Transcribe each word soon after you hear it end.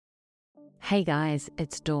Hey guys,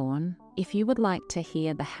 it's Dawn. If you would like to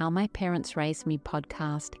hear the How My Parents Raised Me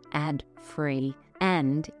podcast ad-free,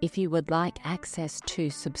 and if you would like access to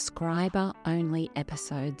subscriber-only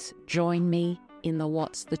episodes, join me in the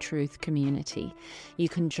What's the Truth community. You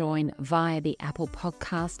can join via the Apple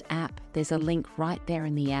Podcast app. There's a link right there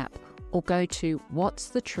in the app, or go to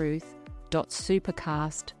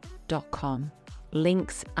whatsthetruth.supercast.com.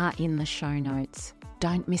 Links are in the show notes.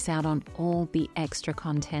 Don't miss out on all the extra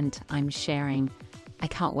content I'm sharing. I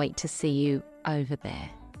can't wait to see you over there.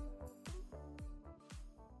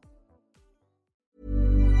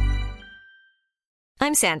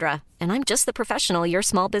 I'm Sandra, and I'm just the professional your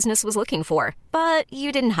small business was looking for. But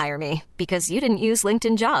you didn't hire me because you didn't use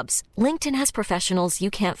LinkedIn Jobs. LinkedIn has professionals you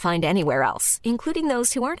can't find anywhere else, including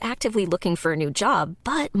those who aren't actively looking for a new job,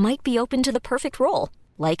 but might be open to the perfect role,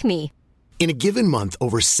 like me. In a given month,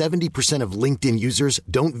 over 70% of LinkedIn users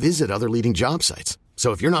don't visit other leading job sites.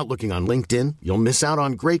 So if you're not looking on LinkedIn, you'll miss out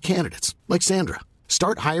on great candidates like Sandra.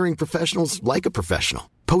 Start hiring professionals like a professional.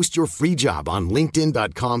 Post your free job on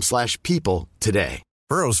linkedin.com/people today.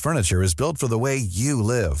 Burrow's furniture is built for the way you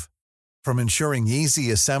live. From ensuring easy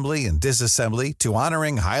assembly and disassembly to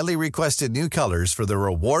honoring highly requested new colors for their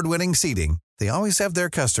award-winning seating, they always have their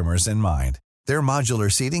customers in mind. Their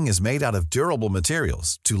modular seating is made out of durable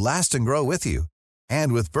materials to last and grow with you.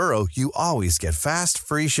 And with Burrow, you always get fast,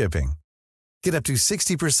 free shipping. Get up to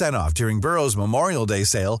 60% off during Burrow's Memorial Day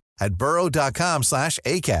sale at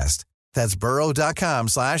burrow.com/ACAST. That's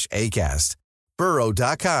burrow.com/ACAST.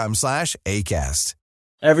 burrow.com/ACAST.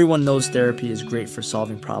 Everyone knows therapy is great for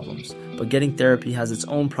solving problems, but getting therapy has its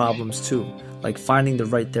own problems too, like finding the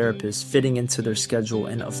right therapist, fitting into their schedule,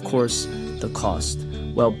 and of course, the cost.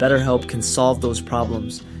 Well, BetterHelp can solve those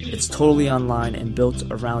problems. It's totally online and built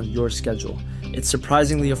around your schedule. It's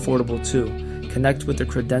surprisingly affordable too. Connect with a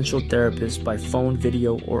credentialed therapist by phone,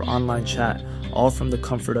 video, or online chat, all from the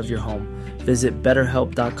comfort of your home. Visit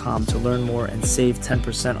BetterHelp.com to learn more and save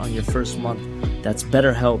 10% on your first month. That's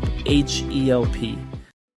BetterHelp, H-E-L-P.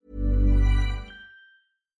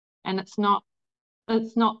 And it's not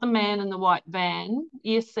the man in the white van.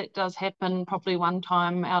 Yes, that does happen probably one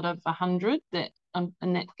time out of 100 that and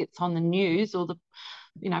that gets on the news or the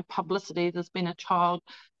publicity. There's been a child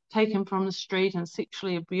taken from the street and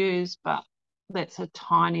sexually abused, but that's a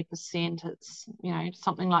tiny percent. It's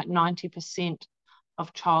something like 90%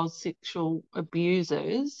 of child sexual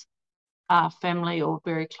abusers are family or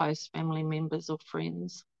very close family members or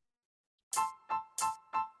friends.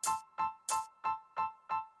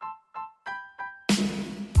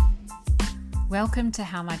 Welcome to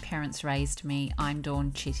How My Parents Raised Me. I'm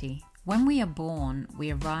Dawn Chitty. When we are born,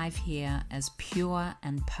 we arrive here as pure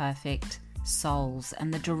and perfect souls,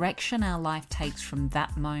 and the direction our life takes from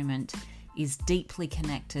that moment is deeply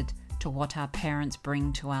connected to what our parents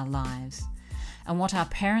bring to our lives. And what our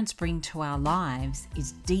parents bring to our lives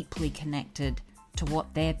is deeply connected to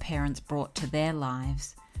what their parents brought to their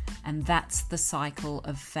lives. And that's the cycle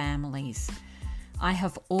of families. I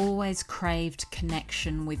have always craved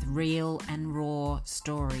connection with real and raw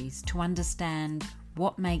stories to understand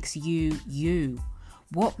what makes you you,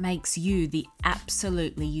 what makes you the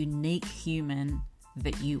absolutely unique human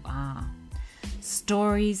that you are.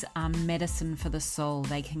 Stories are medicine for the soul.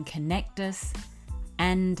 They can connect us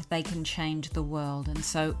and they can change the world. And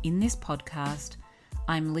so in this podcast,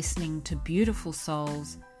 I'm listening to beautiful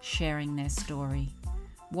souls sharing their story.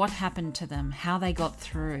 What happened to them, how they got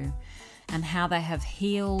through, and how they have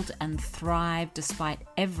healed and thrived despite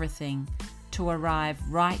everything to arrive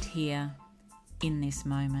right here in this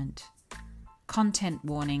moment. Content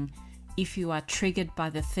warning: if you are triggered by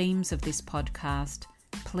the themes of this podcast,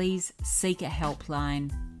 please seek a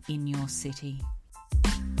helpline in your city.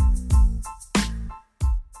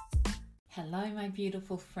 Hello, my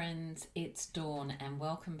beautiful friends. It's Dawn, and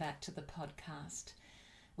welcome back to the podcast.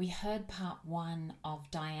 We heard part one of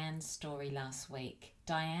Diane's story last week.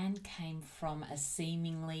 Diane came from a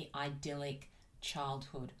seemingly idyllic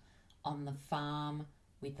childhood on the farm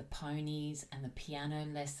with the ponies and the piano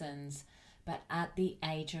lessons, but at the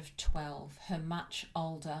age of 12, her much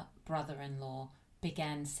older brother-in-law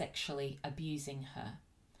began sexually abusing her.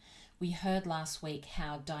 We heard last week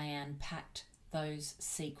how Diane packed those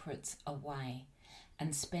secrets away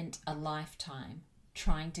and spent a lifetime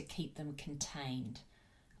trying to keep them contained,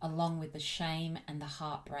 along with the shame and the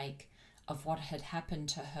heartbreak of what had happened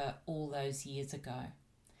to her all those years ago.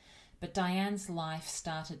 But Diane's life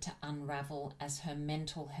started to unravel as her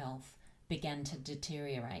mental health began to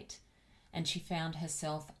deteriorate, and she found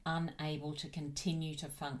herself unable to continue to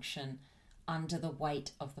function under the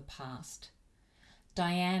weight of the past.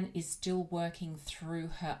 Diane is still working through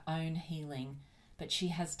her own healing, but she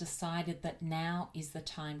has decided that now is the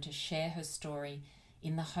time to share her story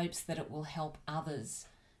in the hopes that it will help others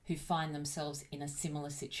who find themselves in a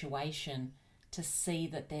similar situation to see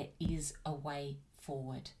that there is a way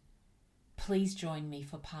forward. Please join me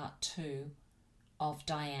for part 2 of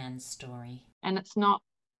Diane's story. And it's not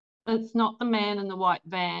the man in the white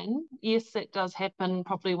van. Yes, that does happen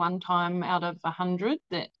probably one time out of 100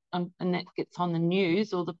 that and that gets on the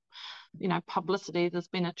news or the publicity. There's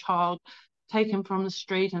been a child taken from the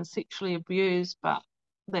street and sexually abused, but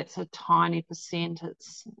that's a tiny percent.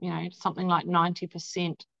 It's something like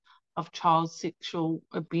 90% of child sexual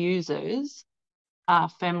abusers are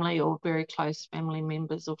family or very close family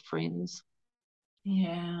members or friends.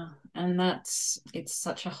 Yeah, and it's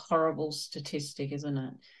such a horrible statistic, isn't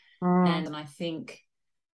it? And I think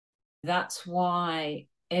that's why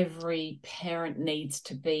every parent needs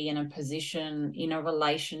to be in a position, in a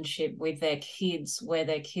relationship with their kids where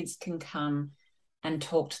their kids can come and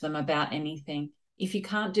talk to them about anything. If you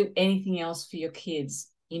can't do anything else for your kids,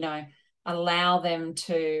 allow them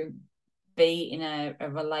to be in a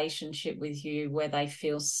relationship with you where they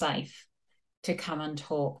feel safe to come and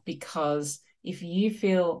talk. Because if you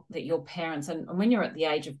feel that your parents, and when you're at the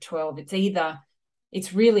age of 12,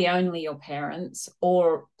 it's really only your parents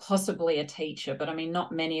or possibly a teacher. But I mean,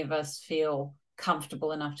 not many of us feel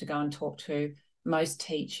comfortable enough to go and talk to most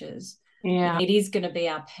teachers. Yeah. It is going to be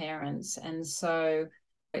our parents. And so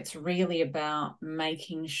it's really about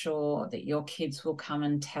making sure that your kids will come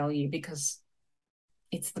and tell you, because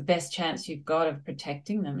it's the best chance you've got of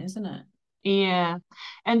protecting them, isn't it? Yeah.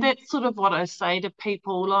 And that's sort of what I say to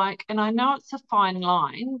people, and I know it's a fine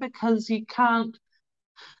line because you can't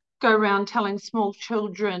go around telling small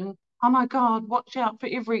children, oh my God, watch out for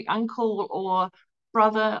every uncle or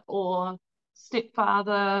brother or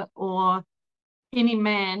stepfather or any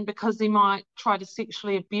man, because he might try to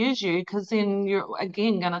sexually abuse you, because then you're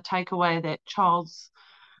again going to take away that child's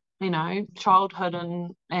childhood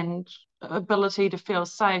and ability to feel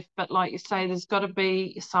safe. But like you say, there's got to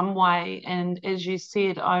be some way. And as you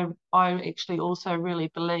said, I actually also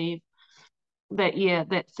really believe that,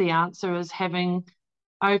 that's the answer, is having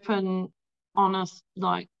open, honest,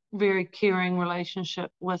 very caring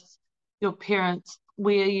relationship with your parents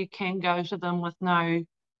where you can go to them with no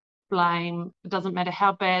blame. It doesn't matter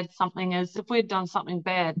how bad something is. If we'd done something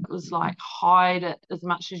bad, it was hide it as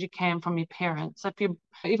much as you can from your parents. If you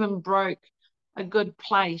even broke a good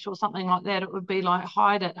plate or something like that, it would be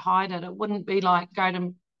hide it. It wouldn't be go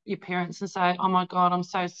to your parents and say, oh my God, I'm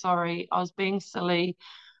so sorry, I was being silly,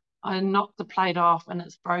 I knocked the plate off and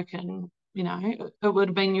it's broken. It would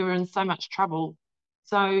have been, you were in so much trouble.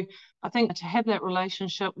 So I think to have that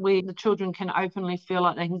relationship where the children can openly feel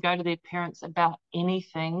like they can go to their parents about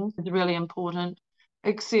anything is really important.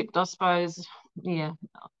 Except, I suppose,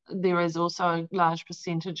 there is also a large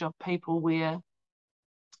percentage of people where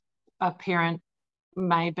a parent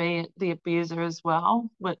may be the abuser as well,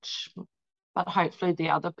 but hopefully the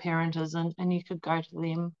other parent isn't, and you could go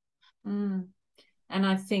to them. And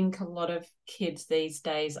I think a lot of kids these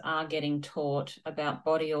days are getting taught about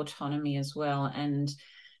body autonomy as well, and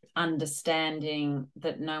understanding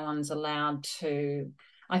that no one's allowed to.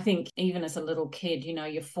 I think even as a little kid,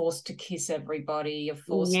 you're forced to kiss everybody, you're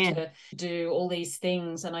forced to do all these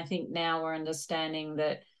things. And I think now we're understanding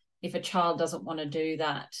that if a child doesn't want to do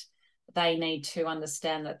that, they need to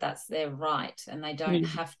understand that that's their right, and they don't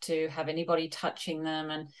have to have anybody touching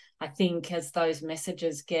them. And I think as those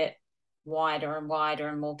messages get wider and wider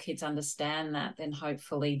and more kids understand that, then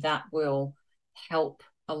hopefully that will help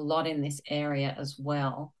a lot in this area as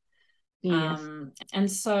well. Yes.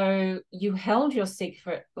 And so you held your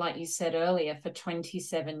secret, like you said earlier, for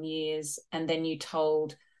 27 years, and then you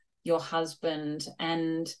told your husband,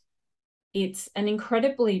 and it's an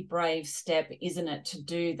incredibly brave step, isn't it, to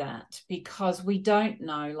do that, because we don't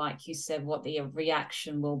know, like you said, what the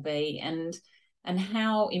reaction will be. And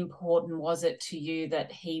how important was it to you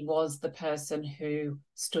that he was the person who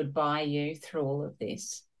stood by you through all of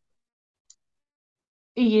this?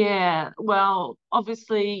 Yeah, well,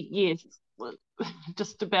 obviously, yes,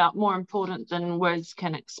 just about more important than words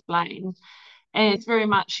can explain. And it's very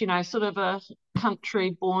much, sort of a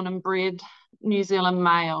country born and bred New Zealand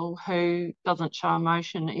male who doesn't show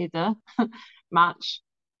emotion either much.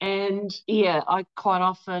 And I quite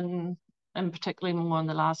often, and particularly more in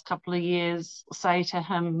the last couple of years, say to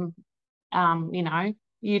him,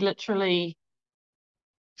 you literally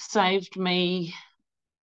saved me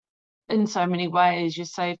in so many ways. You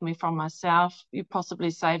saved me from myself. You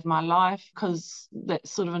possibly saved my life, because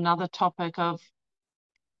that's sort of another topic of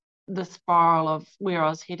the spiral of where I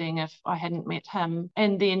was heading if I hadn't met him.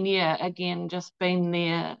 And then, yeah, again, just been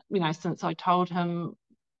there, since I told him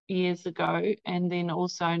years ago, and then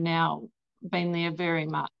also now been there very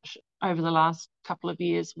much over the last couple of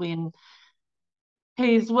years when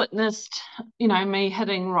he's witnessed, me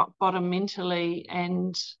hitting rock bottom mentally,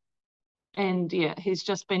 and yeah, he's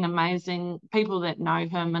just been amazing. People that know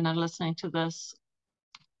him and are listening to this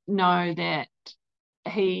know that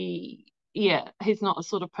he's not the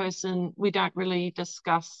sort of person, we don't really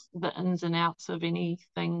discuss the ins and outs of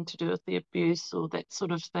anything to do with the abuse or that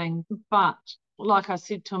sort of thing. But like I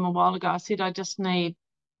said to him a while ago, I said, I just need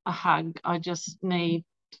a hug. I just need,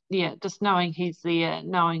 just knowing he's there,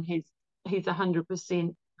 knowing he's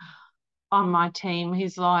 100% on my team.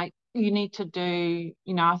 He's like, you need to do,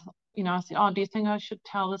 I said, oh, do you think I should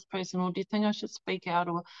tell this person, or do you think I should speak out?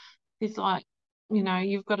 Or he's like,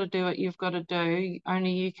 you've got to do what you've got to do.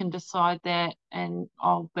 Only you can decide that, and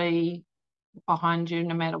I'll be behind you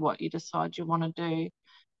no matter what you decide you want to do.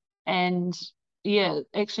 And yeah,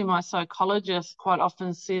 actually my psychologist quite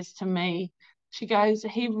often says to me, she goes,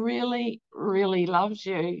 he really, really loves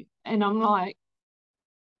you. And I'm like,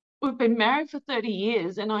 we've been married for 30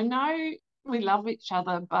 years and I know we love each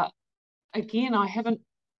other, but again, I haven't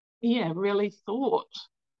really thought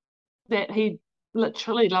that he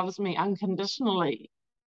literally loves me unconditionally.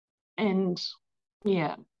 And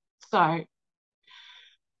so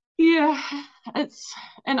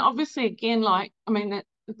and obviously again, like, I mean, that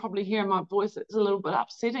probably hearing my voice, it's a little bit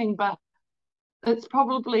upsetting, but it's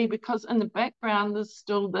probably because in the background there's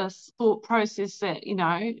still this thought process that,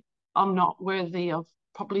 I'm not worthy of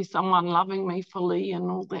probably someone loving me fully and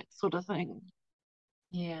all that sort of thing.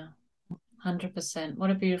 Yeah, 100%.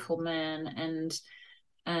 What a beautiful man.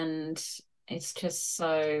 And it's just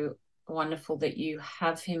so wonderful that you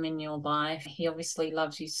have him in your life. He obviously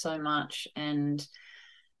loves you so much, and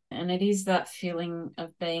it is that feeling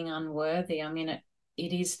of being unworthy. I mean,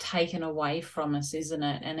 it is taken away from us, isn't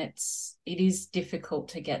it? And it is difficult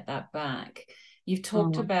to get that back. You've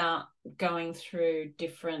talked about going through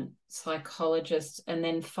different psychologists and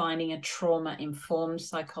then finding a trauma-informed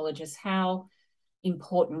psychologist. How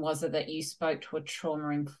important was it that you spoke to a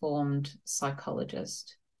trauma-informed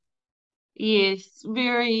psychologist? Yes,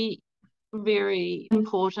 very, very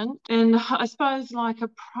important. And I suppose like a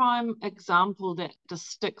prime example that just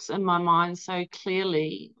sticks in my mind so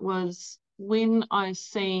clearly was when I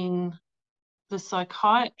seen the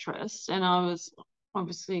psychiatrist, and I was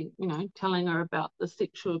obviously, telling her about the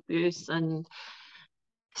sexual abuse and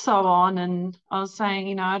so on. And I was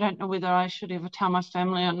saying, I don't know whether I should ever tell my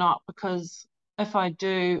family or not, because if I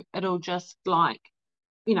do, it'll just like,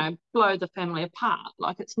 blow the family apart.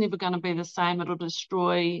 Like, it's never going to be the same. It'll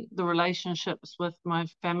destroy the relationships with my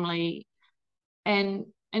family. And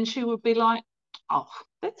she would be like, oh,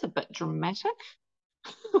 that's a bit dramatic.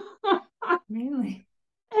 Really?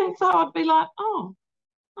 And so I'd be like,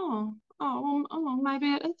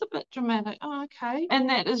 maybe it is a bit dramatic. Oh, okay. And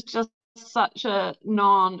that is just such a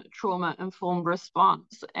non-trauma informed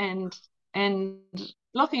response. And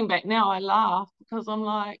looking back now, I laugh because I'm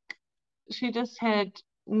like, she just had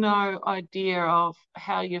no idea of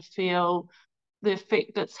how you feel, the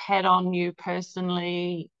effect it's had on you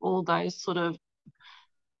personally, all those sort of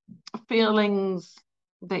feelings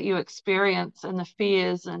that you experience and the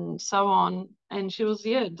fears and so on. And she was,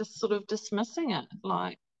 just sort of dismissing it,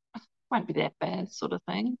 like, won't be that bad sort of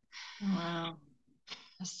thing. Wow.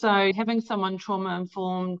 So having someone trauma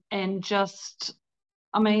informed and just,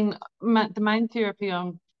 I mean, the main therapy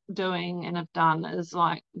I'm doing and have done is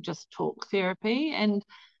like just talk therapy, and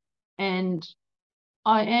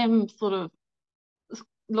I am sort of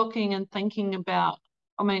looking and thinking about,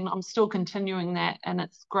 I mean, I'm still continuing that and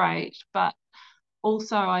it's great, but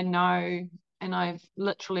also I know, and I've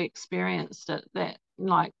literally experienced it, that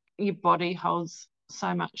like your body holds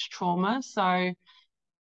so much trauma. So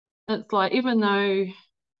it's like, even though,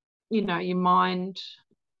 your mind,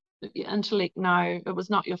 your intellect know it was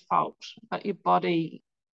not your fault, but your body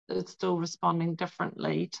is still responding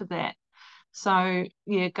differently to that. So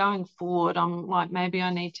going forward, I'm like, maybe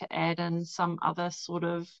I need to add in some other sort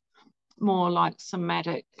of more like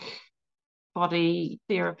somatic body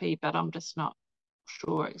therapy, but I'm just not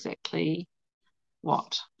sure exactly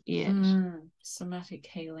what yet. Somatic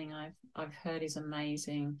healing, I've heard, is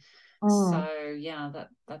amazing. So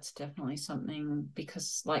that's definitely something,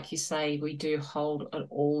 because like you say, we do hold it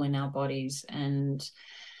all in our bodies, and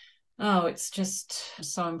it's just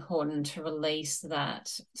so important to release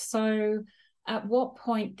that. So at what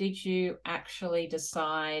point did you actually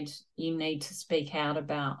decide you need to speak out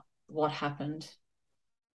about what happened?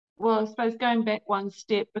 well, I suppose going back one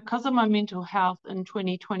step, because of my mental health in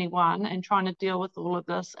 2021 and trying to deal with all of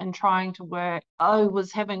this and trying to work, I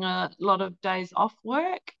was having a lot of days off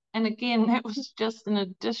work. And again, that was just an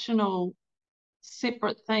additional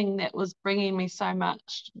separate thing that was bringing me so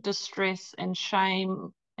much distress and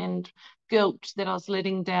shame and guilt that I was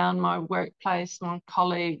letting down my workplace, my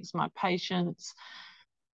colleagues, my patients.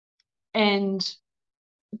 And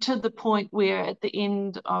to the point where at the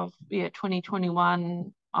end of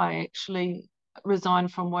 2021, I actually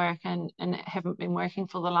resigned from work and haven't been working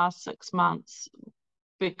for the last 6 months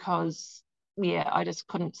because, I just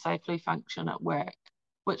couldn't safely function at work,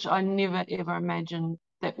 which I never, ever imagined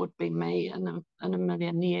that would be me in a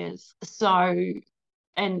million years. So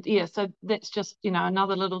that's just,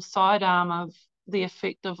 another little sidearm of the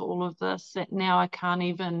effect of all of this, that now I can't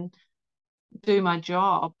even do my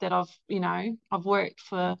job that I've worked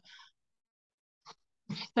for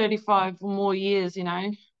 35 or more years,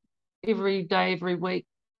 every day, every week,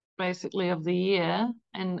 basically, of the year,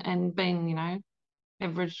 and being,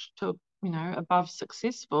 average to, above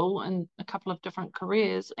successful in a couple of different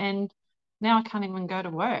careers. And now I can't even go to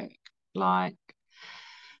work.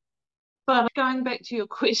 But going back to your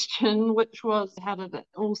question, which was how did it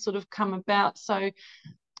all sort of come about? So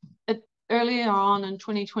earlier on in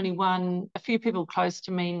 2021, a few people close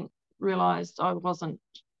to me realised I wasn't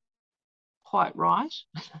quite right,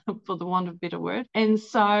 for the want of a better word. And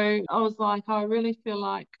so I was like, I really feel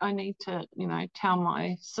like I need to, tell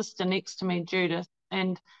my sister next to me, Judith.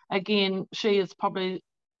 And again, she is probably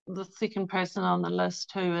the second person on the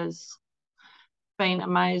list who has been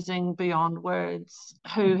amazing beyond words,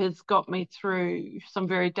 who has got me through some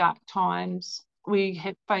very dark times. We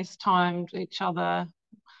have FaceTimed each other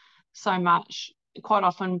so much, quite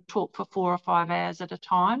often talk for 4 or 5 hours at a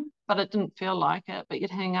time, but it didn't feel like it. But you'd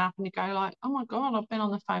hang up and you go like, oh my God, I've been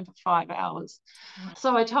on the phone for 5 hours. Right.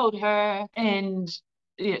 So I told her, and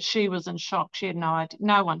she was in shock. She had no idea.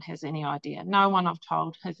 No one has any idea. No one I've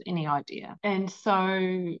told has any idea. And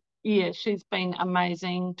so, she's been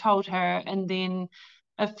amazing. Told her, and then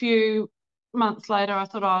a few months later, I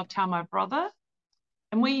thought I'll tell my brother.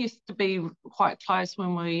 And we used to be quite close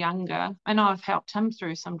when we were younger, and I've helped him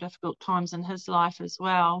through some difficult times in his life as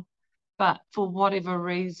well. But for whatever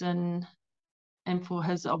reason, and for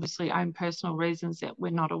his obviously own personal reasons that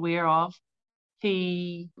we're not aware of,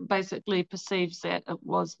 he basically perceives that it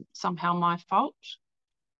was somehow my fault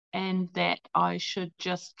and that I should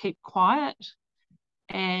just keep quiet.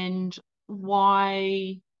 And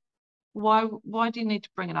why do you need to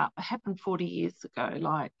bring it up? It happened 40 years ago,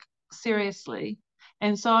 like, seriously.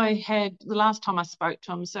 And so the last time I spoke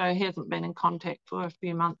to him, so he hasn't been in contact for a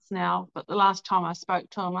few months now, but the last time I spoke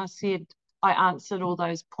to him, I answered all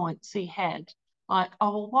those points he had. Like,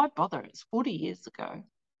 oh, well, why bother? It's 40 years ago.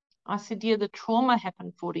 I said, the trauma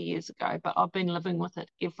happened 40 years ago, but I've been living with it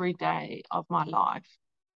every day of my life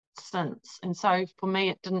since. And so for me,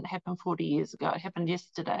 it didn't happen 40 years ago. It happened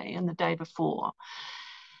yesterday and the day before.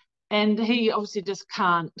 And he obviously just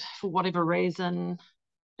can't, for whatever reason,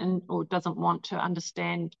 or doesn't want to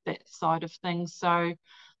understand that side of things. So,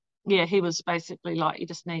 he was basically like, you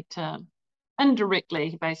just need to, indirectly,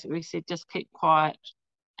 he basically said, just keep quiet.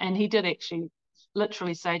 And he did actually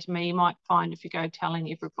literally say to me, you might find if you go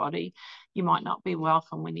telling everybody, you might not be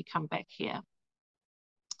welcome when you come back here.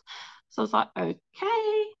 So I was like,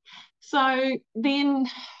 okay. So then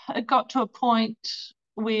it got to a point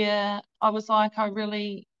where I was like,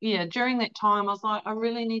 during that time, I was like, I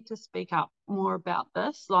really need to speak up more about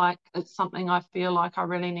this. Like, it's something I feel like I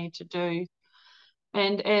really need to do.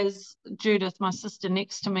 And as Judith, my sister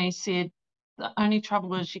next to me, said, the only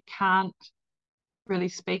trouble is you can't really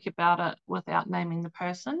speak about it without naming the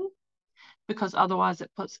person, because otherwise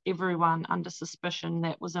it puts everyone under suspicion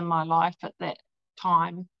that was in my life at that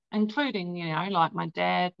time, including, like my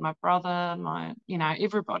dad, my brother,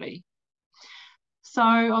 everybody. So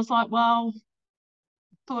I was like, well,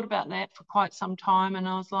 thought about that for quite some time, and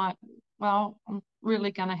I was like, well, I'm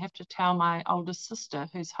really going to have to tell my oldest sister,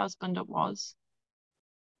 whose husband it was.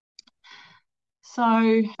 So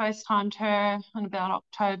I FaceTimed her in about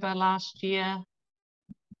October last year,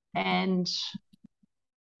 and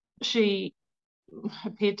she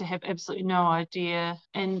appeared to have absolutely no idea.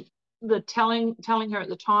 And the telling her at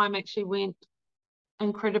the time actually went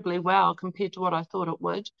incredibly well compared to what I thought it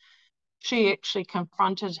would. She actually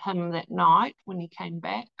confronted him that night when he came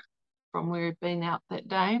back from where he'd been out that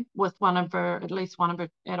day with at least one of her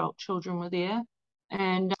adult children were there,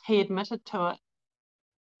 and he admitted to it.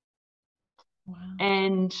 Wow.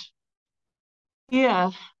 And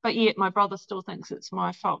but yet my brother still thinks it's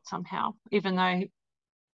my fault somehow, even though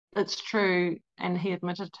it's true, and he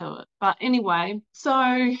admitted to it. But anyway,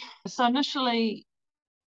 so initially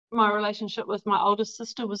my relationship with my oldest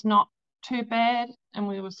sister was not too bad, and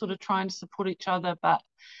we were sort of trying to support each other, but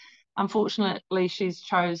unfortunately she's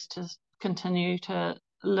chose to continue to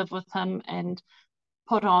live with him and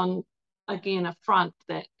put on again a front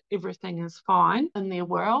that everything is fine in their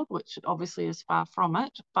world, which obviously is far from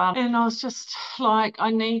it. And I was just like,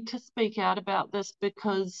 I need to speak out about this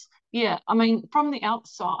because, yeah, I mean, from the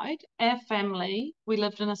outside, our family, we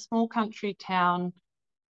lived in a small country town.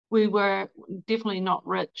 We were definitely not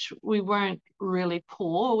rich. We weren't really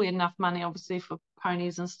poor. We had enough money, obviously, for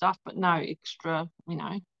ponies and stuff, but no extra,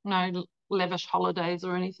 no lavish holidays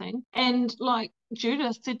or anything. And like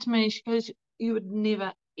Judith said to me, she goes, you would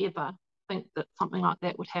never, ever think that something like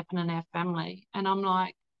that would happen in our family. And I'm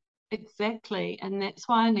like, exactly. And that's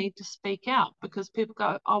why I need to speak out, because people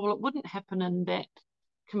go, oh, well, it wouldn't happen in that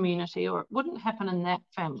community, or it wouldn't happen in that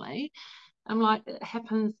family. I'm like, it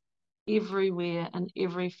happens everywhere, and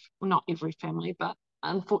not every family, but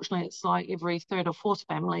unfortunately it's like every third or fourth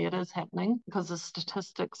family it is happening, because the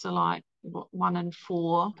statistics are like 1 in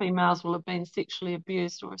 4 females will have been sexually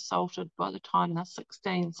abused or assaulted by the time they're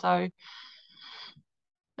 16. So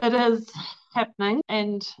it is happening,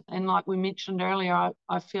 and like we mentioned earlier,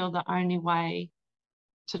 I feel the only way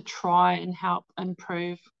to try and help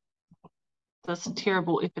improve this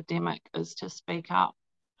terrible epidemic is to speak up.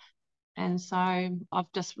 And so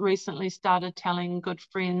I've just recently started telling good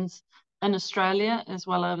friends in Australia as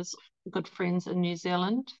well as good friends in New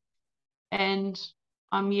Zealand, and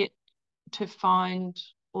I'm yet to find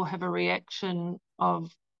or have a reaction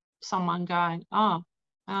of someone going, oh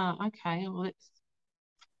okay, well that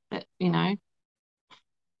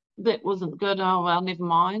that wasn't good, oh well, never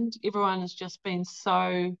mind. Everyone has just been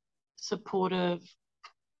so supportive,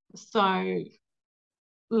 so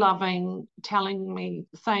loving, telling me,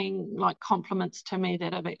 saying like compliments to me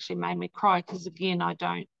that have actually made me cry, because again, I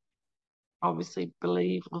don't obviously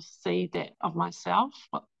believe or see that of myself.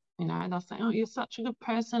 They'll say, oh, you're such a good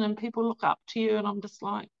person and people look up to you, and I'm just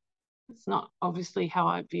like, it's not obviously how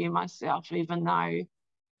I view myself, even though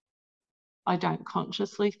I don't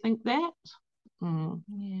consciously think that.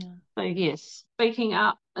 Yeah. So yes, speaking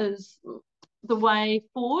up is the way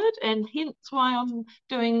forward, and hence why I'm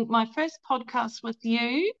doing my first podcast with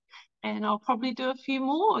you, and I'll probably do a few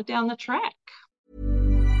more down the track.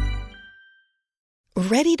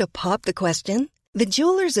 Ready to pop the question? The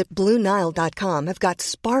jewelers at BlueNile.com have got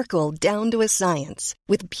sparkle down to a science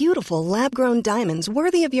with beautiful lab-grown diamonds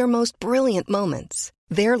worthy of your most brilliant moments.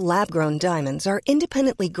 Their lab-grown diamonds are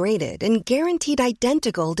independently graded and guaranteed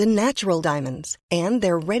identical to natural diamonds, and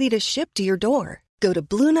they're ready to ship to your door. Go to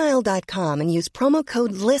BlueNile.com and use promo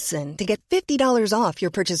code LISTEN to get $50 off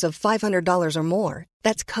your purchase of $500 or more.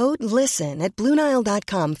 That's code LISTEN at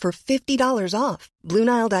BlueNile.com for $50 off.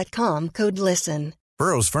 BlueNile.com, code LISTEN.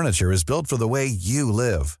 Burrow's furniture is built for the way you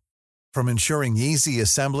live. From ensuring easy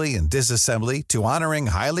assembly and disassembly to honoring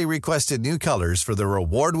highly requested new colors for their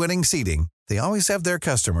award-winning seating, they always have their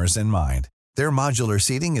customers in mind. Their modular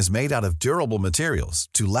seating is made out of durable materials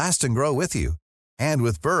to last and grow with you. And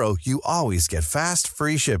with Burrow, you always get fast,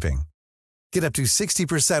 free shipping. Get up to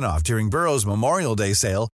 60% off during Burrow's Memorial Day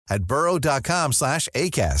sale at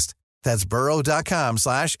burrow.com/ACAST. That's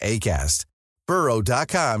burrow.com/ACAST.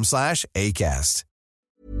 burrow.com/ACAST.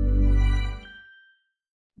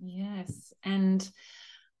 Yes. And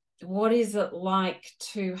what is it like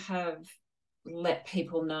to have let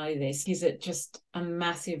people know this? Is it just a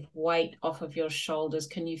massive weight off of your shoulders?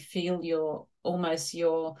 Can you feel your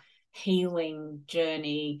healing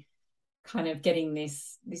journey kind of getting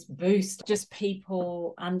this boost? Just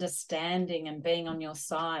people understanding and being on your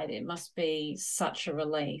side. It must be such a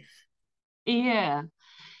relief. Yeah.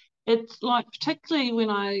 It's like, particularly when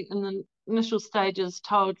I, in the initial stages,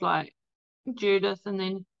 told like Judith and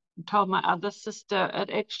then told my other sister,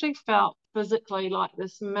 it actually felt physically like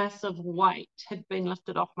this massive weight had been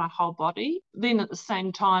lifted off my whole body. Then at the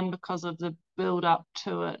same time, because of the build up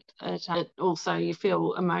to it also, you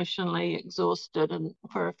feel emotionally exhausted and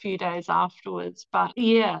for a few days afterwards. But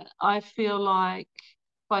yeah, I feel like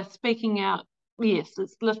by speaking out, yes,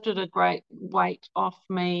 it's lifted a great weight off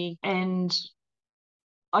me, and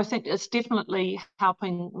I think it's definitely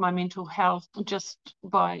helping my mental health just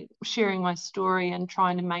by sharing my story and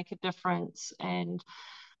trying to make a difference, and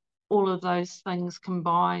all of those things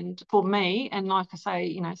combined for me. And like I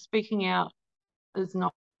say, speaking out is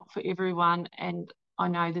not for everyone, and I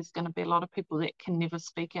know there's going to be a lot of people that can never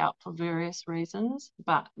speak out for various reasons.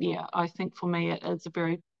 But yeah, I think for me it is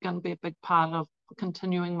going to be a big part of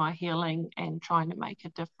continuing my healing and trying to make a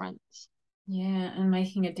difference. Yeah, and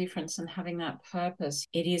making a difference and having that purpose.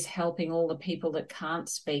 It is helping all the people that can't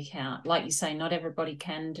speak out. Like you say, not everybody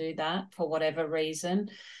can do that for whatever reason.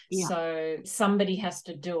 Yeah. So somebody has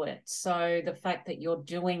to do it. So the fact that you're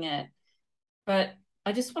doing it, but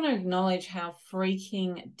I just want to acknowledge how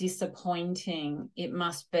freaking disappointing it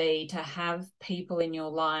must be to have people in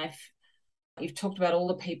your life. You've talked about all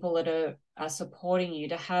the people that are supporting you,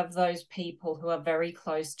 to have those people who are very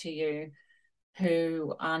close to you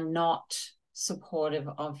who are not supportive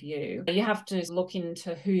of you. You have to look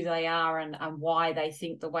into who they are and why they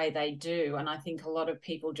think the way they do. And I think a lot of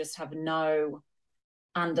people just have no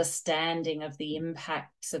understanding of the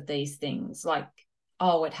impacts of these things. Like,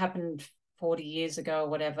 oh, it happened 40 years ago or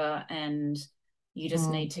whatever, and you just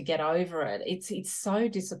need to get over it. It's so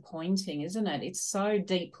disappointing, isn't it? It's so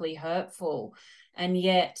deeply hurtful. And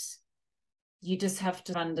yet you just have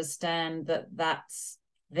to understand that that's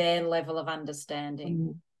their level of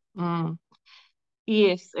understanding.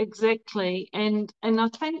 Yes, exactly. And I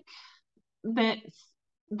think that's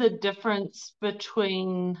the difference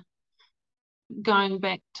between going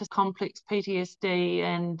back to complex PTSD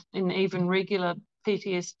and even regular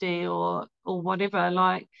PTSD or whatever.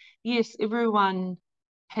 Like, yes, everyone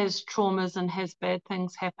has traumas and has bad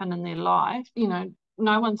things happen in their life. You know,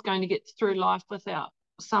 no one's going to get through life without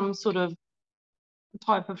some sort of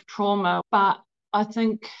type of trauma. But I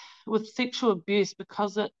think with sexual abuse,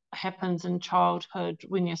 because it happens in childhood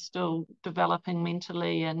when you're still developing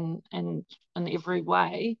mentally and in every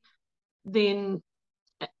way, then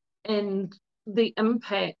and the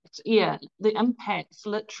impacts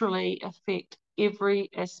literally affect every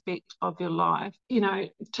aspect of your life, you know,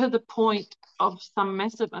 to the point of some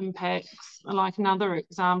massive impacts. Like, another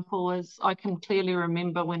example is, I can clearly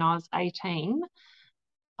remember when I was 18,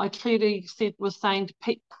 I clearly was saying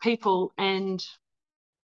to people and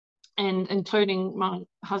including my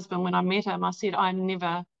husband when I met him, I said, I'm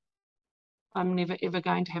never ever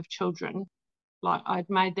going to have children. Like, I'd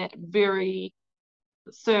made that very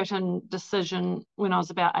certain decision when I was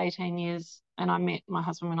about 18 years, and I met my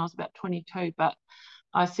husband when I was about 22. But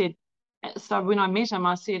I said, so when I met him,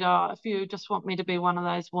 I said, oh, if you just want me to be one of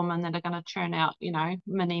those women that are going to churn out, you know,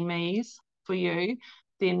 mini me's for you,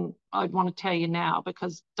 then I'd want to tell you now,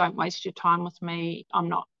 because don't waste your time with me. I'm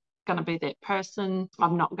not going to be that person.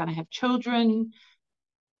 I'm not going to have children.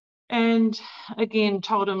 And again,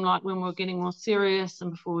 told him, like, when we were getting more serious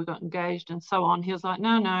and before we got engaged and so on, he was like,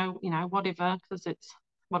 no, you know, whatever, because it's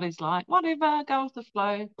what he's like, whatever, go with the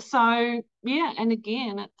flow. So yeah, and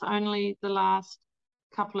again, it's only the last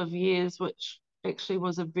couple of years, which actually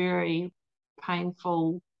was a very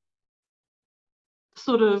painful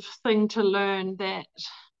sort of thing to learn, that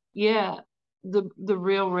yeah, the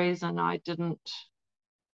real reason I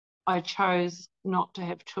chose not to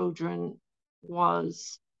have children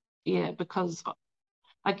was, yeah, because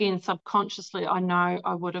again, subconsciously, I know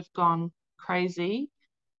I would have gone crazy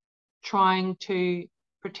trying to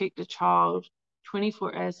protect a child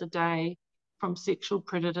 24 hours a day from sexual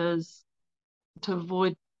predators, to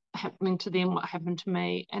avoid happening to them what happened to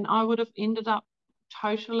me. And I would have ended up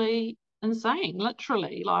totally insane,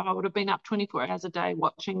 literally. Like, I would have been up 24 hours a day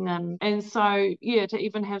watching them. And so, yeah, to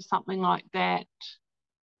even have something like that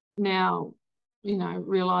now, you know,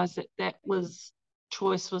 realize that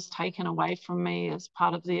choice was taken away from me as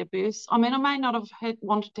part of the abuse. I mean, I may not have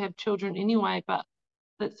wanted to have children anyway, but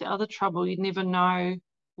that's the other trouble. You never know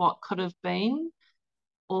what could have been,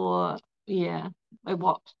 or yeah,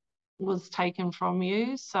 what was taken from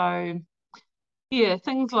you. So yeah,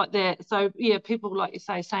 things like that. So yeah, people, like you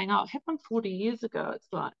say, saying, oh, it happened 40 years ago. It's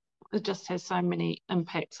like, it just has so many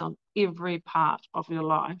impacts on every part of your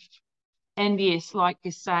life. And yes, like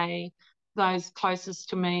you say, those closest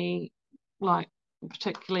to me, like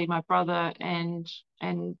particularly my brother and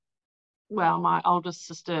well, my oldest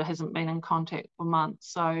sister hasn't been in contact for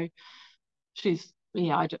months. So she's,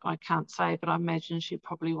 yeah, I can't say, but I imagine she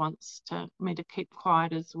probably wants me to keep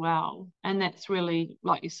quiet as well. And that's really,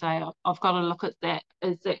 like you say, I've got to look at that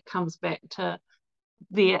as that comes back to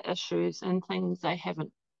their issues and things they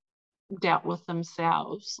haven't dealt with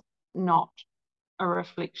themselves, not a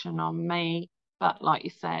reflection on me. But like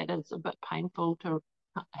you say, it is a bit painful to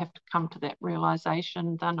have to come to that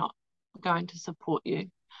realization they're not going to support you.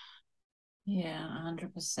 Yeah,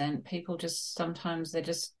 100%. People just, sometimes they're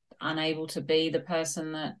just unable to be the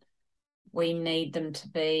person that we need them to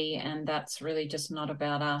be, and that's really just not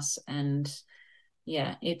about us. And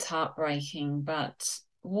yeah, it's heartbreaking. But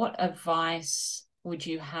what advice would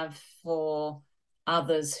you have for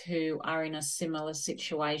others who are in a similar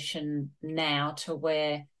situation now to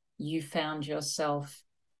where you found yourself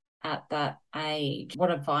at that age?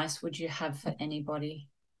 What advice would you have for anybody?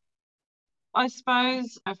 I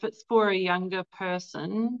suppose if it's for a younger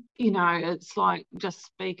person, it's like just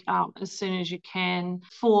speak up as soon as you can.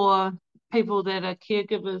 For people that are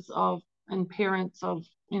caregivers of and parents of,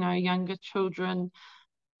 younger children,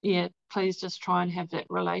 yeah, please just try and have that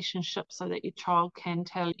relationship so that your child can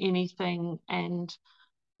tell anything, and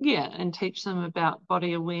teach them about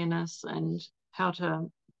body awareness and how to,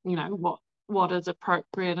 what is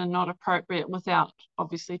appropriate and not appropriate without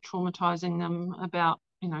obviously traumatizing them about,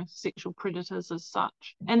 sexual predators as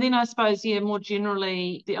such. And then I suppose, more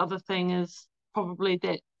generally, the other thing is probably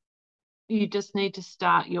that you just need to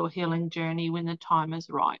start your healing journey when the time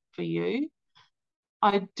is right for you.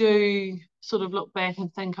 I do sort of look back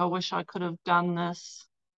and think I wish I could have done this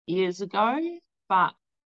years ago, but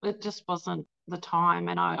it just wasn't the time,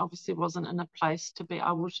 and I obviously wasn't in a place to be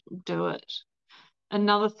able to do it.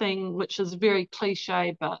 Another thing, which is very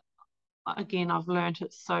cliche, but again, I've learned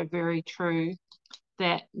it's so very true,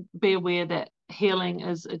 that be aware that healing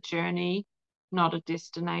is a journey, not a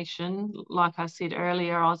destination. Like I said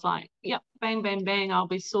earlier, I was like, yep, bang, bang, bang, I'll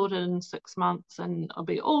be sorted in 6 months and I'll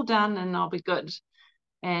be all done and I'll be good.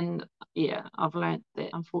 And yeah, I've learned that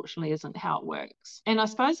unfortunately isn't how it works. And I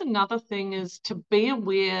suppose another thing is to be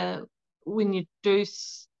aware when you do,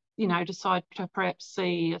 decide to perhaps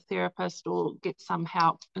see a therapist or get some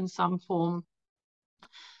help in some form,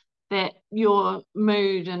 that your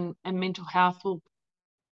mood and mental health will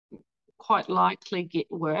quite likely get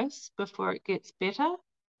worse before it gets better.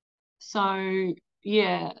 So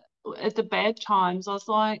yeah, at the bad times, I was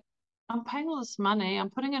like, I'm paying all this money,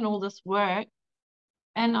 I'm putting in all this work,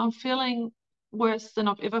 and I'm feeling worse than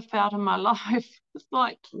I've ever felt in my life. It's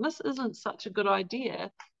like, this isn't such a good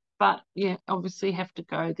idea. But yeah, obviously have to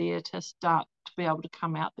go there to start to be able to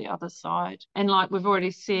come out the other side. And like we've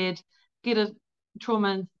already said, get a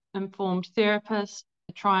trauma-informed therapist,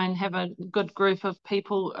 try and have a good group of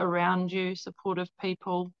people around you, supportive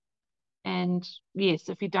people. And yes,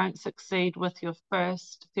 if you don't succeed with your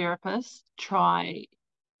first therapist, try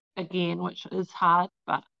again, which is hard,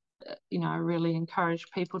 but I really encourage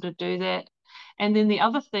people to do that. And then the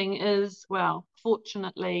other thing is, well,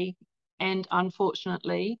 fortunately and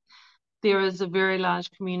unfortunately, there is a very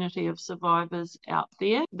large community of survivors out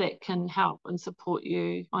there that can help and support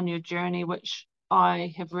you on your journey, which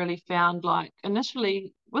I have really found, like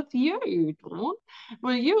initially with you, Dawn,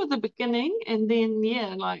 well, you were the beginning, and then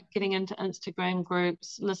like getting into Instagram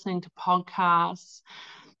groups, listening to podcasts,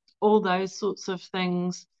 all those sorts of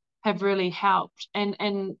things have really helped and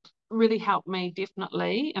really helped me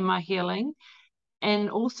definitely in my healing.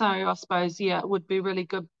 And also, I suppose, it would be really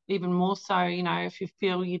good, even more so, if you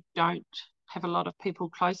feel you don't have a lot of people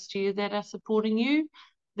close to you that are supporting you.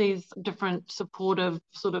 These different supportive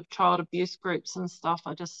sort of child abuse groups and stuff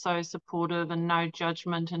are just so supportive and no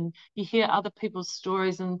judgment. And you hear other people's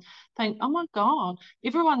stories and think, oh my God,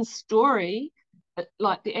 everyone's story,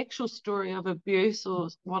 like the actual story of abuse or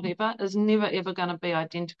whatever, is never ever going to be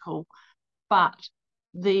identical. But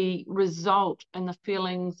the result and the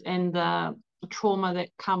feelings and the trauma that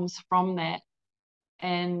comes from that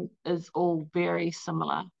and is all very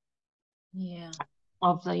similar. Yeah.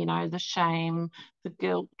 Of the, the shame, the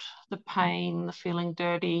guilt, the pain, the feeling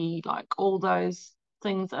dirty, like all those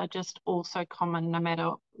things are just all so common no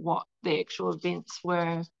matter what the actual events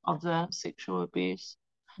were of the sexual abuse.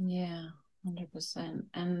 Yeah, 100%.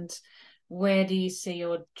 And where do you see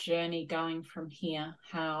your journey going from here?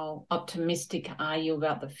 How optimistic are you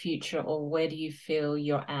about the future, or where do you feel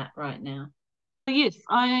you're at right now? Yes,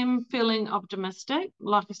 I am feeling optimistic.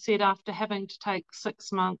 Like I said, after having to take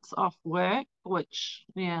 6 months off work, which,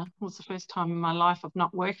 was the first time in my life of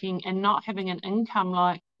not working and not having an income,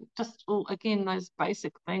 like just, again, those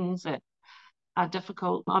basic things that are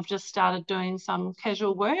difficult. I've just started doing some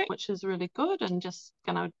casual work, which is really good, and just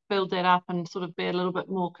going to build that up and sort of be a little bit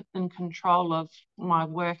more in control of my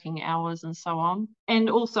working hours and so on. And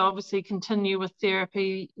also obviously continue with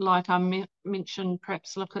therapy, like I mentioned,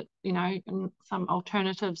 perhaps look at, some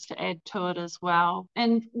alternatives to add to it as well.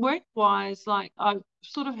 And work-wise, like I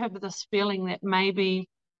sort of have this feeling that maybe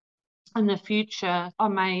in the future I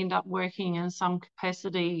may end up working in some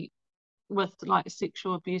capacity with like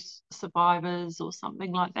sexual abuse survivors or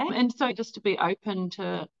something like that. And so just to be open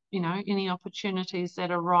to, any opportunities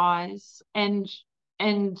that arise and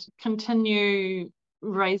continue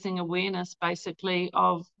raising awareness basically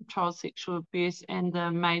of child sexual abuse and the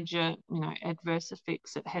major, adverse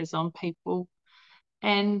effects it has on people,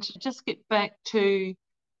 and just get back to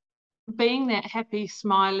being that happy,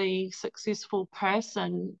 smiley, successful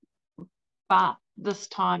person, but this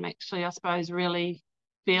time actually, I suppose, really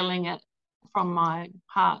feeling it from my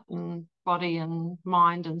heart and body and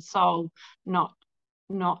mind and soul, not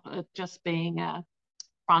not just being a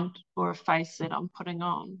front or a face that I'm putting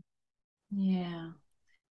on. Yeah,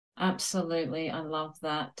 absolutely. I love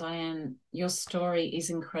that. Diane, your story is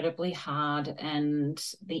incredibly hard, and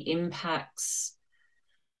the impacts,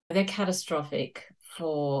 they're catastrophic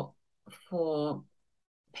for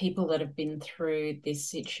people that have been through this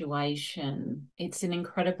situation. It's an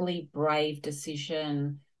incredibly brave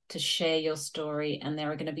decision to share your story, and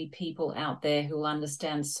there are going to be people out there who will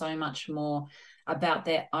understand so much more about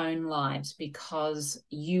their own lives because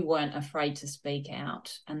you weren't afraid to speak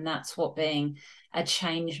out. And that's what being a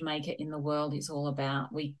change maker in the world is all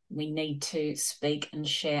about. We need to speak and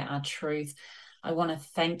share our truth. I want to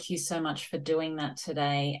thank you so much for doing that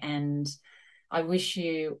today, and I wish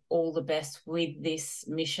you all the best with this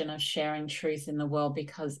mission of sharing truth in the world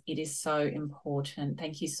because it is so important.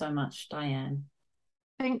 Thank you so much, Diane.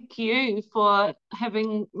 Thank you for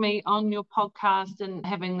having me on your podcast and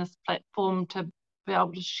having this platform to be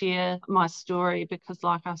able to share my story, because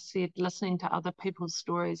like I said, listening to other people's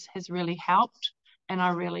stories has really helped, and I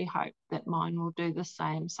really hope that mine will do the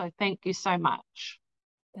same. So thank you so much.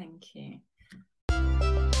 Thank you.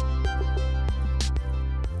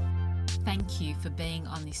 Thank you for being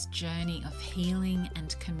on this journey of healing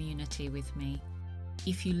and community with me.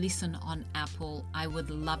 If you listen on Apple, I would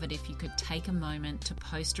love it if you could take a moment to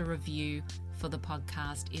post a review for the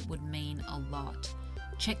podcast. It would mean a lot.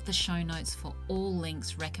 Check the show notes for all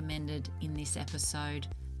links recommended in this episode.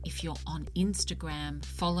 If you're on Instagram,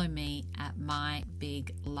 follow me at My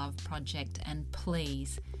Big Love Project, and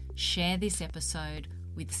please share this episode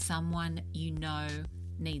with someone you know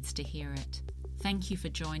needs to hear it. Thank you for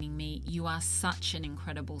joining me. You are such an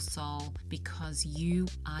incredible soul because you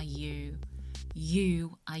are you.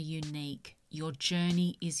 You are unique. Your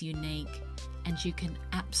journey is unique, and you can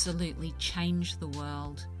absolutely change the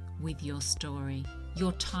world with your story.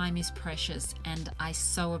 Your time is precious, and I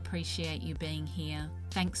so appreciate you being here.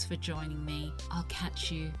 Thanks for joining me. I'll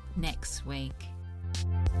catch you next week.